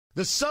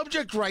The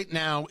subject right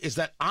now is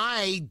that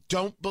I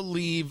don't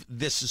believe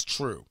this is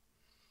true.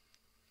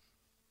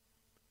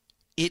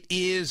 It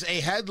is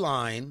a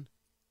headline.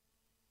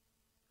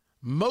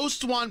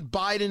 Most want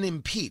Biden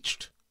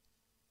impeached.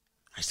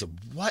 I said,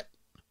 what?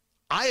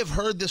 I have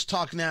heard this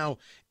talk now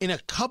in a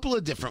couple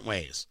of different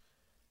ways.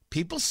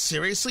 People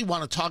seriously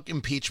want to talk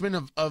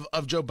impeachment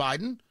of Joe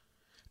Biden?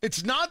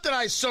 It's not that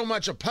I so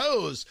much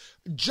oppose,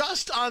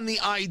 just on the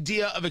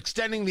idea of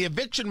extending the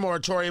eviction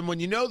moratorium when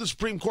you know the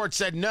Supreme Court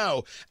said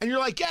no, and you're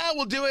like, yeah,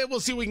 we'll do it,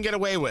 we'll see what we can get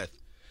away with.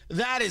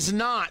 That is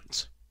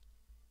not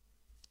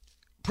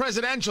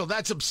presidential.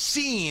 That's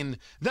obscene.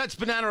 That's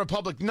Banana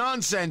Republic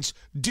nonsense.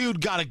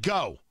 Dude, gotta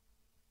go.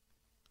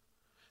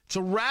 It's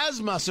a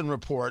Rasmussen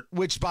report,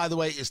 which, by the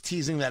way, is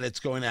teasing that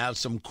it's going to have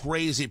some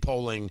crazy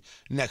polling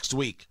next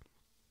week.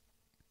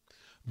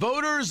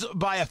 Voters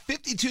by a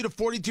 52 to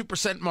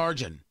 42%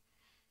 margin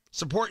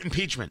support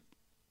impeachment.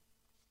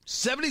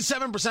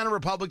 77% of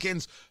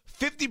Republicans,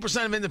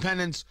 50% of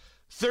independents,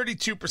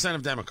 32%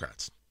 of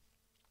Democrats.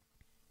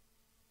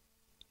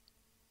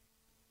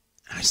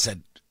 I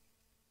said,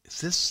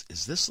 is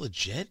this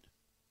legit?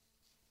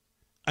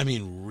 I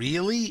mean,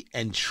 really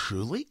and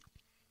truly?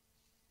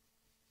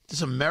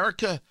 Does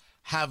America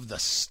have the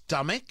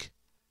stomach?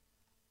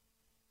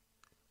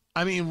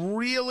 I mean,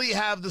 really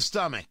have the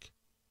stomach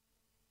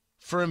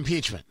for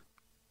impeachment?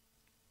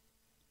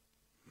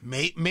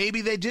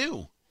 Maybe they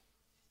do.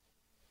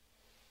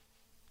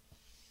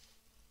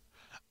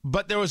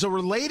 But there was a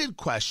related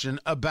question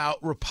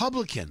about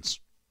Republicans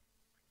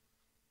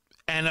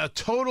and a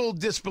total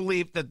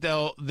disbelief that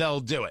they'll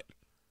do it.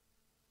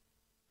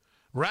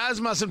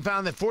 Rasmussen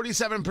found that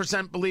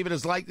 47% believe it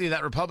is likely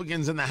that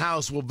Republicans in the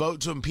House will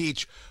vote to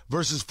impeach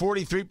versus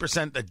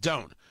 43% that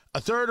don't. A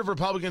third of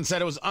Republicans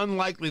said it was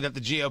unlikely that the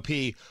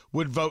GOP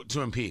would vote to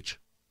impeach.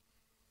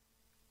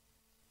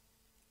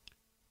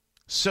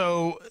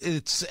 So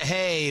it's,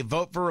 hey,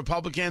 vote for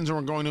Republicans and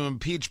we're going to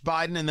impeach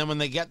Biden. And then when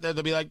they get there,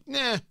 they'll be like,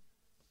 nah.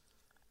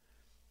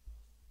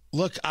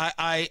 Look,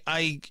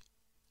 I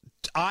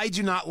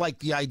do not like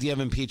the idea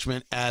of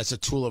impeachment as a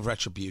tool of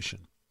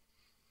retribution.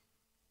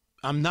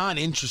 I'm not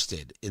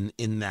interested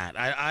in that.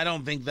 I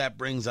don't think that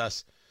brings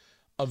us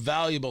a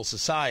valuable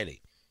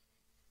society.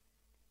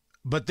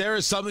 But there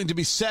is something to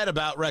be said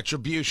about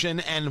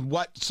retribution and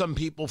what some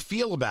people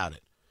feel about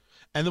it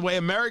and the way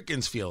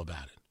Americans feel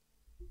about it.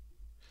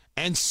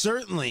 And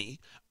certainly,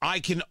 I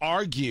can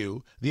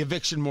argue the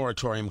eviction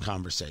moratorium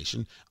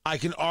conversation. I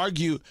can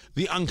argue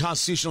the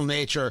unconstitutional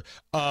nature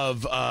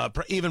of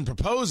even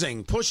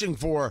pushing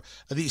for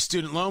these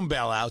student loan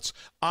bailouts.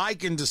 I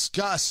can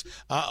discuss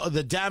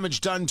the damage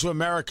done to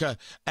America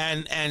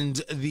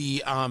and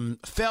the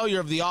failure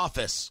of the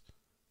office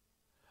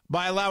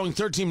by allowing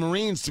 13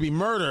 Marines to be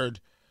murdered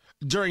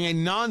during a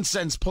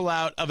nonsense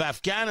pullout of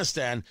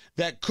Afghanistan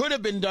that could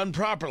have been done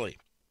properly.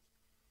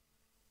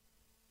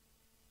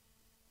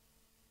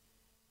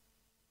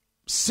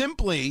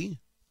 Simply,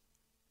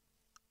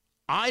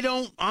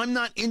 I'm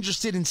not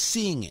interested in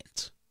seeing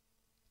it.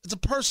 It's a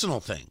personal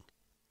thing.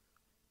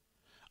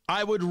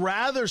 I would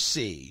rather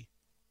see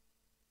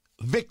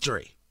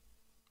victory.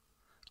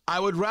 I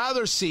would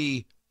rather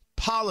see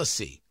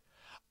policy.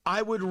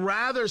 I would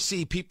rather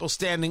see people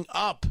standing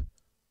up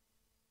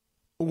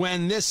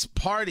when this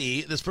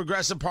party, this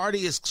progressive party,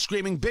 is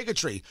screaming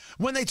bigotry.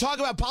 When they talk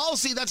about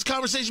policy, that's a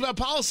conversation about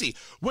policy.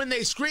 When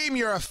they scream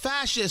you're a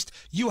fascist,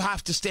 you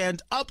have to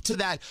stand up to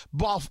that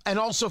and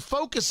also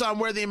focus on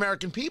where the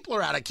American people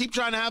are at. I keep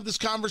trying to have this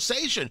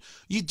conversation.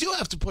 You do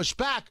have to push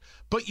back,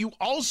 but you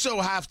also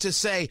have to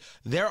say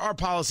there are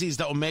policies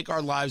that will make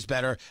our lives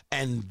better,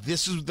 and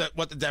this is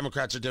what the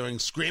Democrats are doing,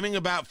 screaming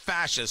about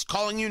fascists,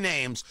 calling you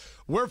names.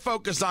 We're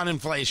focused on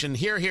inflation.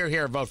 Here, here,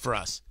 here, vote for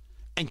us.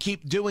 And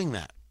keep doing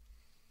that.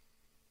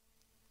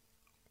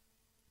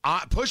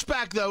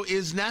 Pushback, though,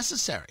 is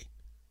necessary.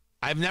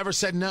 I've never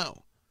said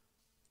no.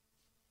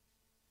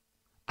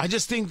 I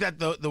just think that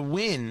the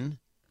win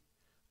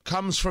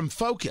comes from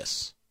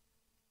focus.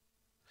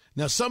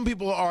 Now, some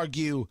people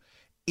argue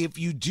if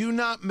you do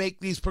not make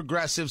these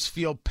progressives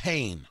feel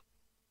pain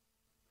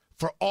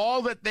for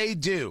all that they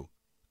do,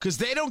 because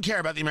they don't care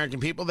about the American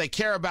people, they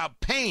care about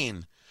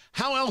pain,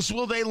 how else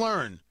will they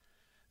learn?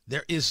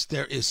 There is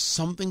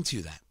something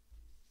to that.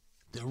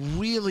 There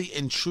really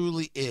and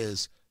truly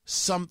is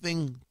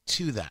something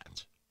to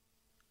that.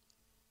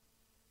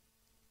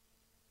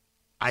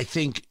 I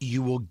think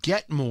you will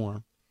get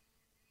more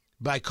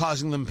by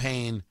causing them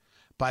pain,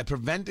 by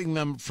preventing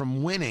them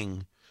from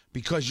winning,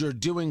 because you're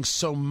doing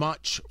so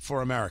much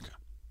for America.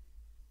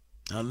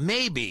 Now,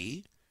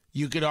 maybe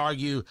you could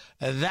argue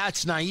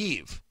that's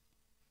naive.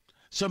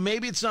 So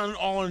maybe it's not an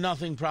all or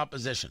nothing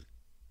proposition.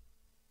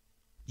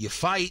 You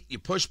fight, you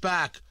push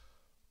back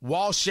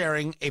while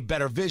sharing a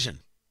better vision.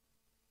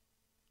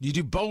 You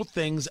do both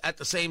things at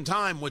the same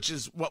time, which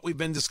is what we've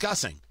been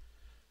discussing.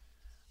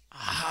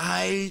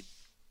 I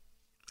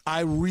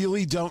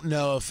really don't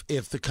know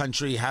if the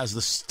country has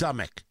the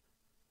stomach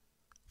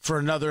for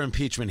another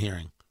impeachment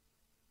hearing.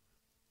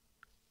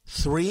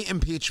 3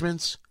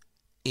 impeachments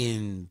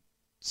in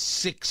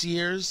 6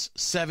 years,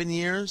 7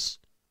 years?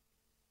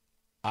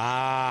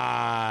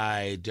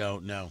 I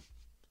don't know.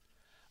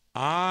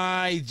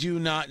 I do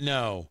not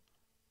know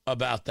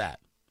about that.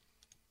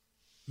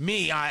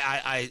 Me,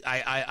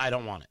 I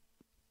don't want it.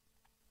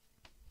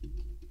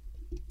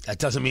 That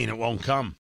doesn't mean it won't come.